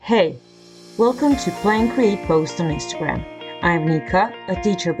Hey, welcome to Plan Create Post on Instagram. I'm Nika, a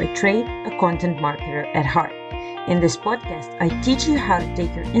teacher by trade, a content marketer at heart. In this podcast, I teach you how to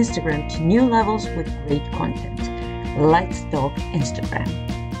take your Instagram to new levels with great content. Let's talk Instagram.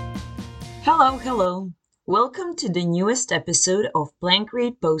 Hello. Welcome to the newest episode of Plan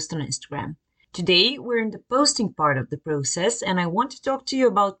Create Post on Instagram. Today, we're in the posting part of the process, and I want to talk to you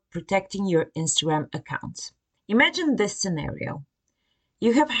about protecting your Instagram account. Imagine this scenario.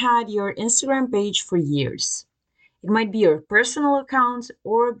 You have had your Instagram page for years. It might be your personal account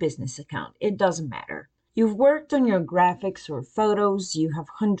or a business account, it doesn't matter. You've worked on your graphics or photos, you have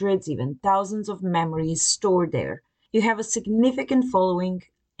hundreds, even thousands of memories stored there. You have a significant following,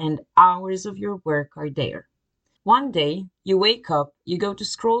 and hours of your work are there. One day, you wake up, you go to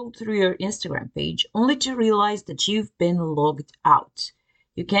scroll through your Instagram page, only to realize that you've been logged out.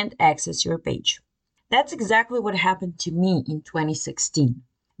 You can't access your page. That's exactly what happened to me in 2016.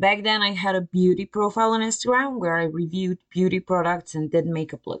 Back then, I had a beauty profile on Instagram where I reviewed beauty products and did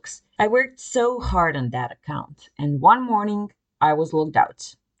makeup looks. I worked so hard on that account, and one morning, I was logged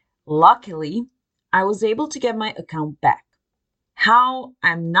out. Luckily, I was able to get my account back. How?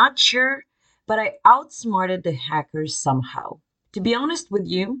 I'm not sure, but I outsmarted the hackers somehow. To be honest with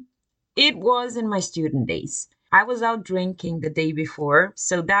you, it was in my student days. I was out drinking the day before,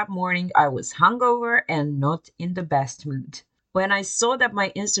 so that morning I was hungover and not in the best mood. When I saw that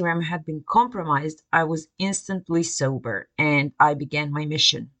my Instagram had been compromised, I was instantly sober and I began my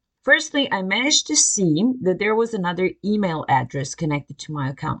mission. Firstly, I managed to see that there was another email address connected to my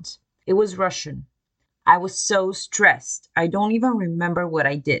account. It was Russian. I was so stressed. I don't even remember what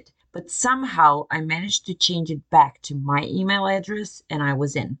I did, but somehow I managed to change it back to my email address and I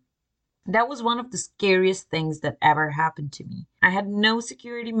was in. That was one of the scariest things that ever happened to me. I had no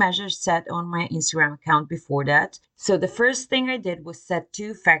security measures set on my Instagram account before that, so the first thing I did was set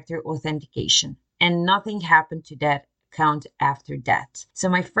two-factor authentication, and nothing happened to that account after that. So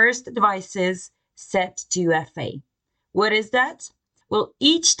my first advice is set 2FA. What is that? Well,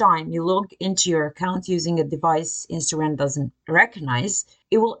 each time you log into your account using a device Instagram doesn't recognize,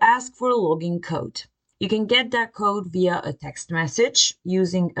 it will ask for a login code. You can get that code via a text message,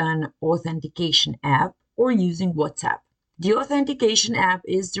 using an authentication app, or using WhatsApp. The authentication app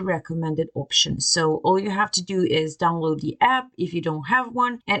is the recommended option, so all you have to do is download the app if you don't have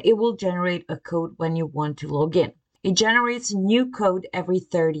one, and it will generate a code when you want to log in. It generates a new code every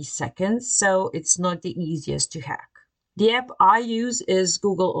 30 seconds, so it's not the easiest to hack. The app I use is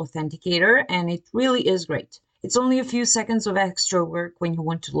Google Authenticator, and it really is great. It's only a few seconds of extra work when you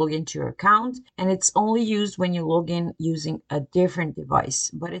want to log into your account, and it's only used when you log in using a different device,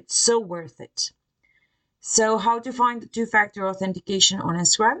 but it's so worth it. So how to find the two-factor authentication on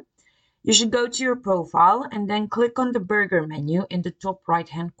Instagram? You should go to your profile and then click on the burger menu in the top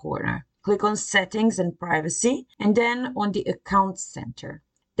right-hand corner. Click on Settings and Privacy, and then on the Account Center.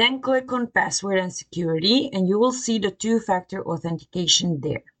 Then click on Password and Security, and you will see the two-factor authentication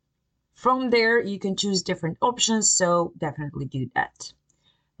there. From there, you can choose different options, so definitely do that.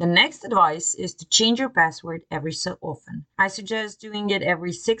 The next advice is to change your password every so often. I suggest doing it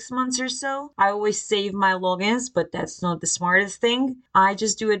every 6 months or so. I always save my logins, but that's not the smartest thing. I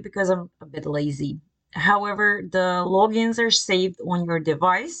just do it because I'm a bit lazy. However, the logins are saved on your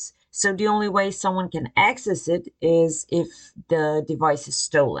device, so the only way someone can access it is if the device is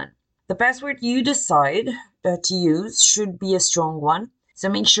stolen. The password you decide to use should be a strong one. So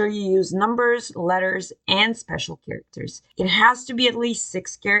make sure you use numbers, letters, and special characters. It has to be at least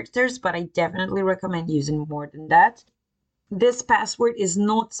 6 characters, but I definitely recommend using more than that. This password is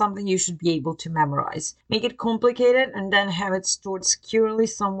not something you should be able to memorize. Make it complicated and then have it stored securely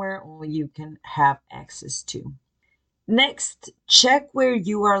somewhere only you can have access to. Next, check where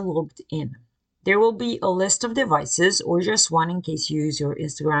you are logged in. There will be a list of devices, or just one in case you use your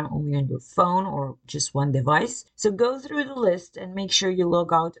Instagram only on your phone or just one device. So go through the list and make sure you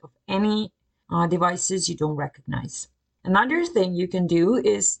log out of any devices you don't recognize. Another thing you can do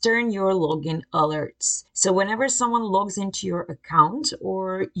is turn your login alerts. So whenever someone logs into your account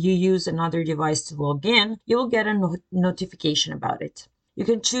or you use another device to log in, you will get a notification about it. You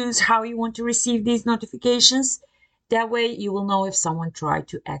can choose how you want to receive these notifications. That way you will know if someone tried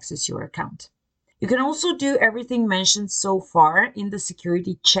to access your account. You can also do everything mentioned so far in the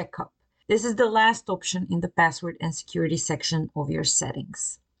security checkup. This is the last option in the password and security section of your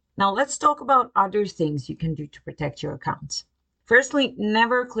settings. Now let's talk about other things you can do to protect your account. Firstly,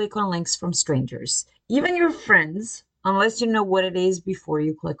 never click on links from strangers, even your friends, unless you know what it is before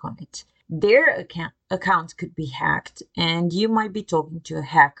you click on it. Their account could be hacked and you might be talking to a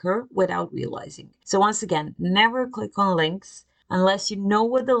hacker without realizing. So once again, never click on links unless you know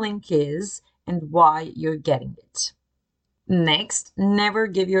what the link is and why you're getting it. Next, never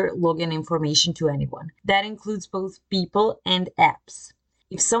give your login information to anyone. That includes both people and apps.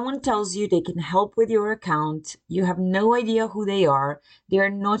 If someone tells you they can help with your account, you have no idea who they are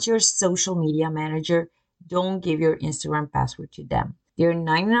not your social media manager, don't give your Instagram password to them. They're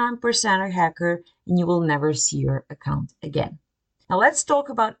 99% a hacker and you will never see your account again. Now let's talk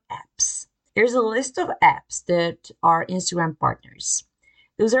about apps. There's a list of apps that are Instagram partners.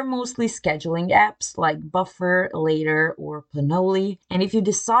 Those are mostly scheduling apps like Buffer, Later, or Planoly. And if you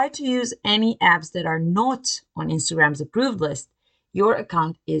decide to use any apps that are not on Instagram's approved list, your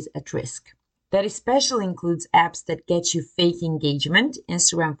account is at risk. That especially includes apps that get you fake engagement,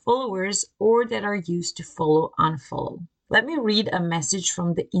 Instagram followers, or that are used to unfollow. Let me read a message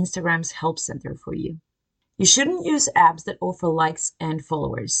from the Instagram's Help Center for you. You shouldn't use apps that offer likes and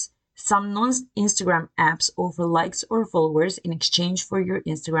followers. Some non-Instagram apps offer likes or followers in exchange for your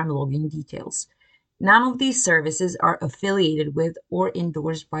Instagram login details. None of these services are affiliated with or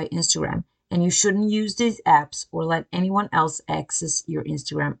endorsed by Instagram, and you shouldn't use these apps or let anyone else access your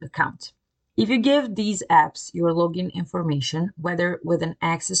Instagram account. If you give these apps your login information, whether with an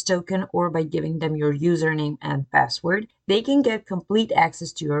access token or by giving them your username and password, they can get complete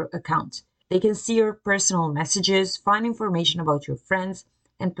access to your account. They can see your personal messages, find information about your friends,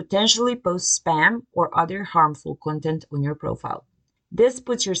 and potentially post spam or other harmful content on your profile. This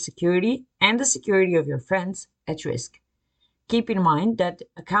puts your security and the security of your friends at risk. Keep in mind that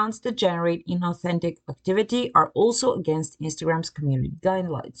accounts that generate inauthentic activity are also against Instagram's community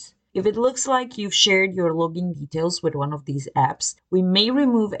guidelines. If it looks like you've shared your login details with one of these apps, we may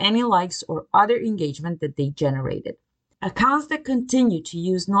remove any likes or other engagement that they generated. Accounts that continue to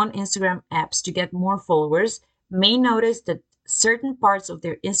use non-Instagram apps to get more followers may notice that certain parts of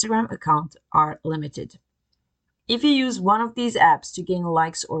their Instagram account are limited. If you use one of these apps to gain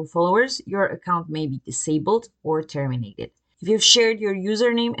likes or followers, your account may be disabled or terminated. If you've shared your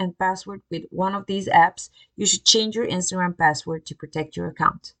username and password with one of these apps, you should change your Instagram password to protect your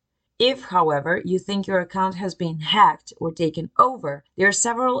account. If, however, you think your account has been hacked or taken over, there are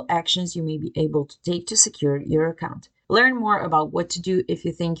several actions you may be able to take to secure your account. Learn more about what to do if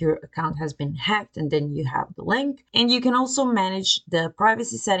you think your account has been hacked, and then you have the link. And you can also manage the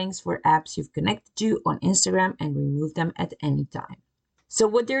privacy settings for apps you've connected to on Instagram and remove them at any time. So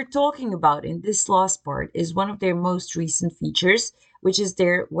what they're talking about in this last part is one of their most recent features, which is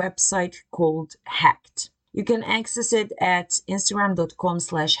their website called Hacked. You can access it at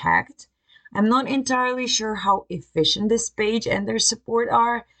instagram.com/hacked. I'm not entirely sure how efficient this page and their support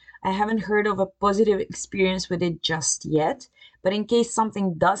are. I haven't heard of a positive experience with it just yet, but in case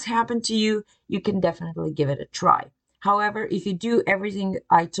something does happen to you, you can definitely give it a try. However, if you do everything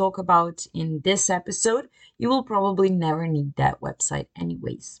I talk about in this episode, you will probably never need that website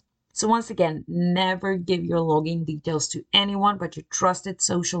anyways. So once again, never give your login details to anyone but your trusted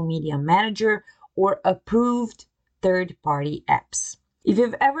social media manager or approved third-party apps. If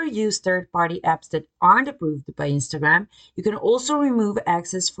you've ever used third-party apps that aren't approved by Instagram, you can also remove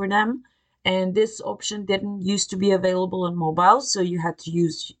access for them. And this option didn't used to be available on mobile, so you had to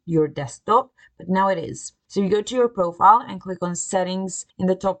use your desktop, but now it is. So you go to your profile and click on Settings in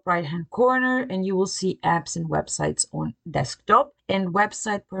the top right-hand corner, and you will see Apps and Websites on desktop and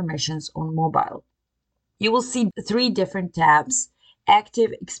Website Permissions on mobile. You will see 3 different tabs: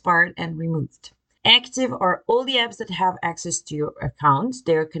 Active, Expired, and Removed. Active are all the apps that have access to your account.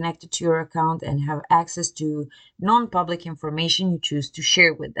 They are connected to your account and have access to non-public information you choose to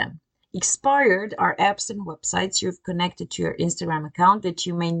share with them. Expired are apps and websites you've connected to your Instagram account that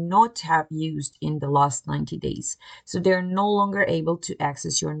you may not have used in the last 90 days. So they're no longer able to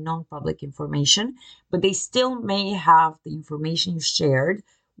access your non-public information, but they still may have the information you shared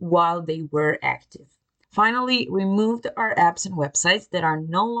while they were active. Finally, removed are apps and websites that are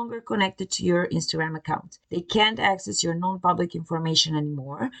no longer connected to your Instagram account. They can't access your non-public information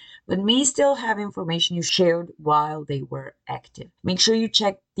anymore, but may still have information you shared while they were active. Make sure you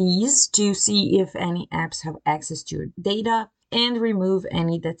check these to see if any apps have access to your data and remove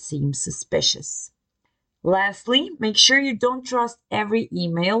any that seem suspicious. Lastly, make sure you don't trust every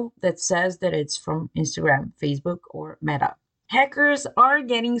email that says that it's from Instagram, Facebook, or Meta. Hackers are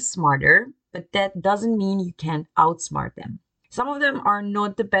getting smarter, but that doesn't mean you can outsmart them. Some of them are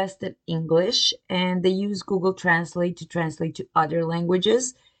not the best at English, and they use Google Translate to translate to other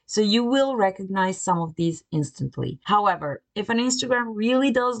languages, so you will recognize some of these instantly. However, if an Instagram really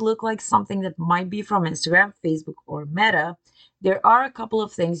does look like something that might be from Instagram, Facebook, or Meta, there are a couple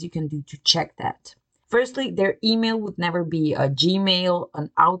of things you can do to check that. Firstly, their email would never be a Gmail,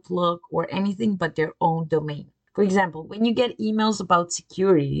 an Outlook, or anything but their own domain. For example, when you get emails about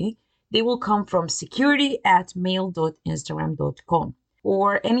security, they will come from security@mail.instagram.com.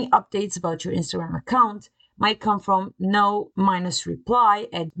 Or any updates about your Instagram account might come from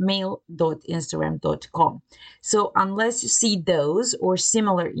no-reply@mail.instagram.com. So unless you see those or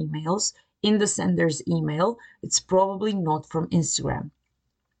similar emails in the sender's email, it's probably not from Instagram.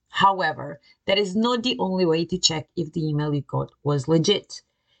 However, that is not the only way to check if the email you got was legit.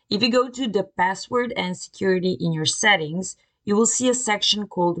 If you go to the password and security in your settings, you will see a section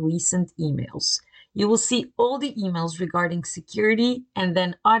called Recent Emails. You will see all the emails regarding security and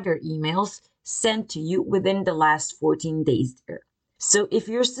then other emails sent to you within the last 14 days there. So if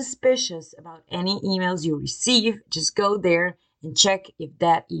you're suspicious about any emails you receive, just go there and check if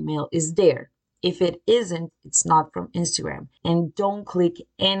that email is there. If it isn't, it's not from Instagram. And don't click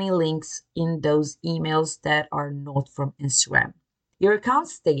any links in those emails that are not from Instagram. Your account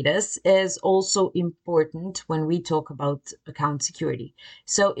status is also important when we talk about account security.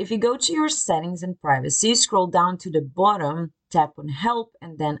 So if you go to your settings and privacy, scroll down to the bottom, tap on help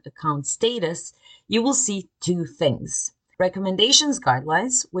and then account status, you will see two things. Recommendations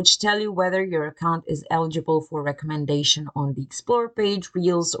guidelines, which tell you whether your account is eligible for recommendation on the Explore page,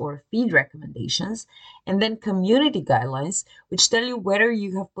 Reels, or feed recommendations. And then community guidelines, which tell you whether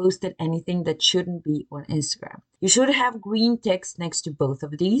you have posted anything that shouldn't be on Instagram. You should have green text next to both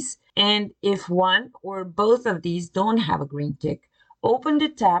of these. And if one or both of these don't have a green tick, open the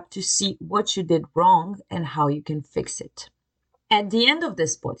tab to see what you did wrong and how you can fix it. At the end of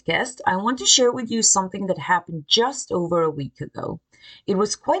this podcast, I want to share with you something that happened just over a week ago. It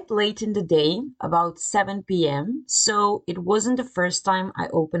was quite late in the day, about 7 p.m., so it wasn't the first time I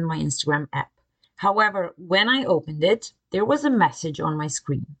opened my Instagram app. However, when I opened it, there was a message on my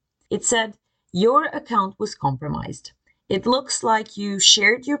screen. It said, "Your account was compromised. It looks like you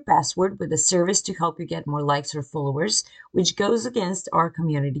shared your password with a service to help you get more likes or followers, which goes against our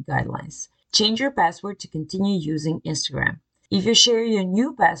community guidelines. Change your password to continue using Instagram. If you share your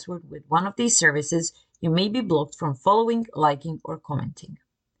new password with one of these services, you may be blocked from following, liking, or commenting."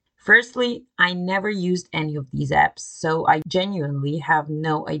 Firstly, I never used any of these apps, so I genuinely have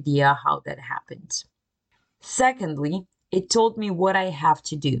no idea how that happened. Secondly, it told me what I have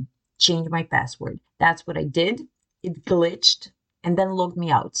to do, change my password. That's what I did. It glitched and then logged me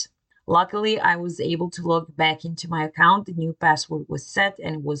out. Luckily, I was able to log back into my account. The new password was set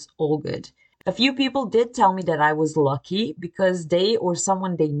and it was all good. A few people did tell me that I was lucky because they or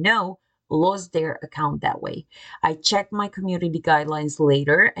someone they know lost their account that way. I checked my community guidelines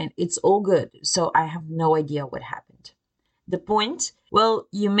later and it's all good, so I have no idea what happened. The point? Well,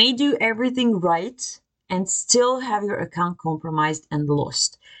 you may do everything right and still have your account compromised and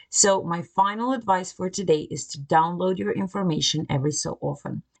lost. So my final advice for today is to download your information every so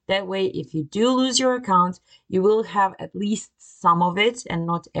often. That way, if you do lose your account, you will have at least some of it and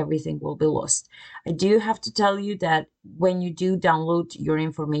not everything will be lost. I do have to tell you that when you do download your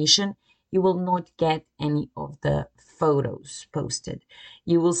information, you will not get any of the photos posted.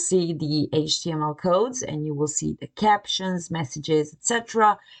 You will see the HTML codes and you will see the captions, messages,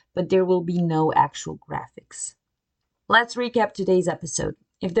 etc., but there will be no actual graphics. Let's recap today's episode.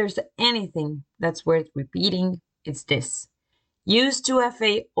 If there's anything that's worth repeating, it's this. Use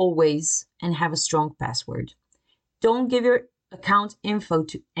 2FA always and have a strong password. Don't give your account info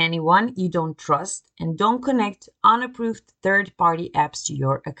to anyone you don't trust and don't connect unapproved third-party apps to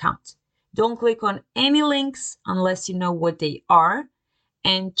your account. Don't click on any links unless you know what they are,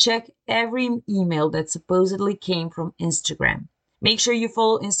 and check every email that supposedly came from Instagram. Make sure you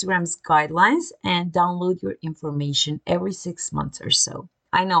follow Instagram's guidelines and download your information every 6 months or so.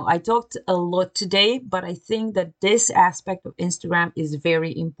 I know I talked a lot today, but I think that this aspect of Instagram is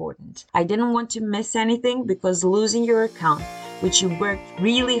very important. I didn't want to miss anything because losing your account, which you worked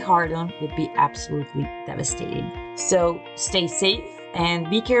really hard on, would be absolutely devastating. So stay safe and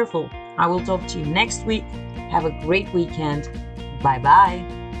be careful. I will talk to you next week. Have a great weekend. Bye-bye.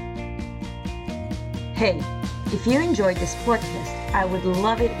 Hey, if you enjoyed this podcast, I would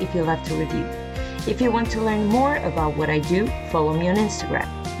love it if you left a review. If you want to learn more about what I do, follow me on Instagram.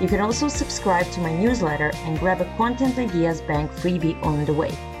 You can also subscribe to my newsletter and grab a Content Ideas Bank freebie on the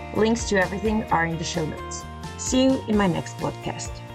way. Links to everything are in the show notes. See you in my next podcast.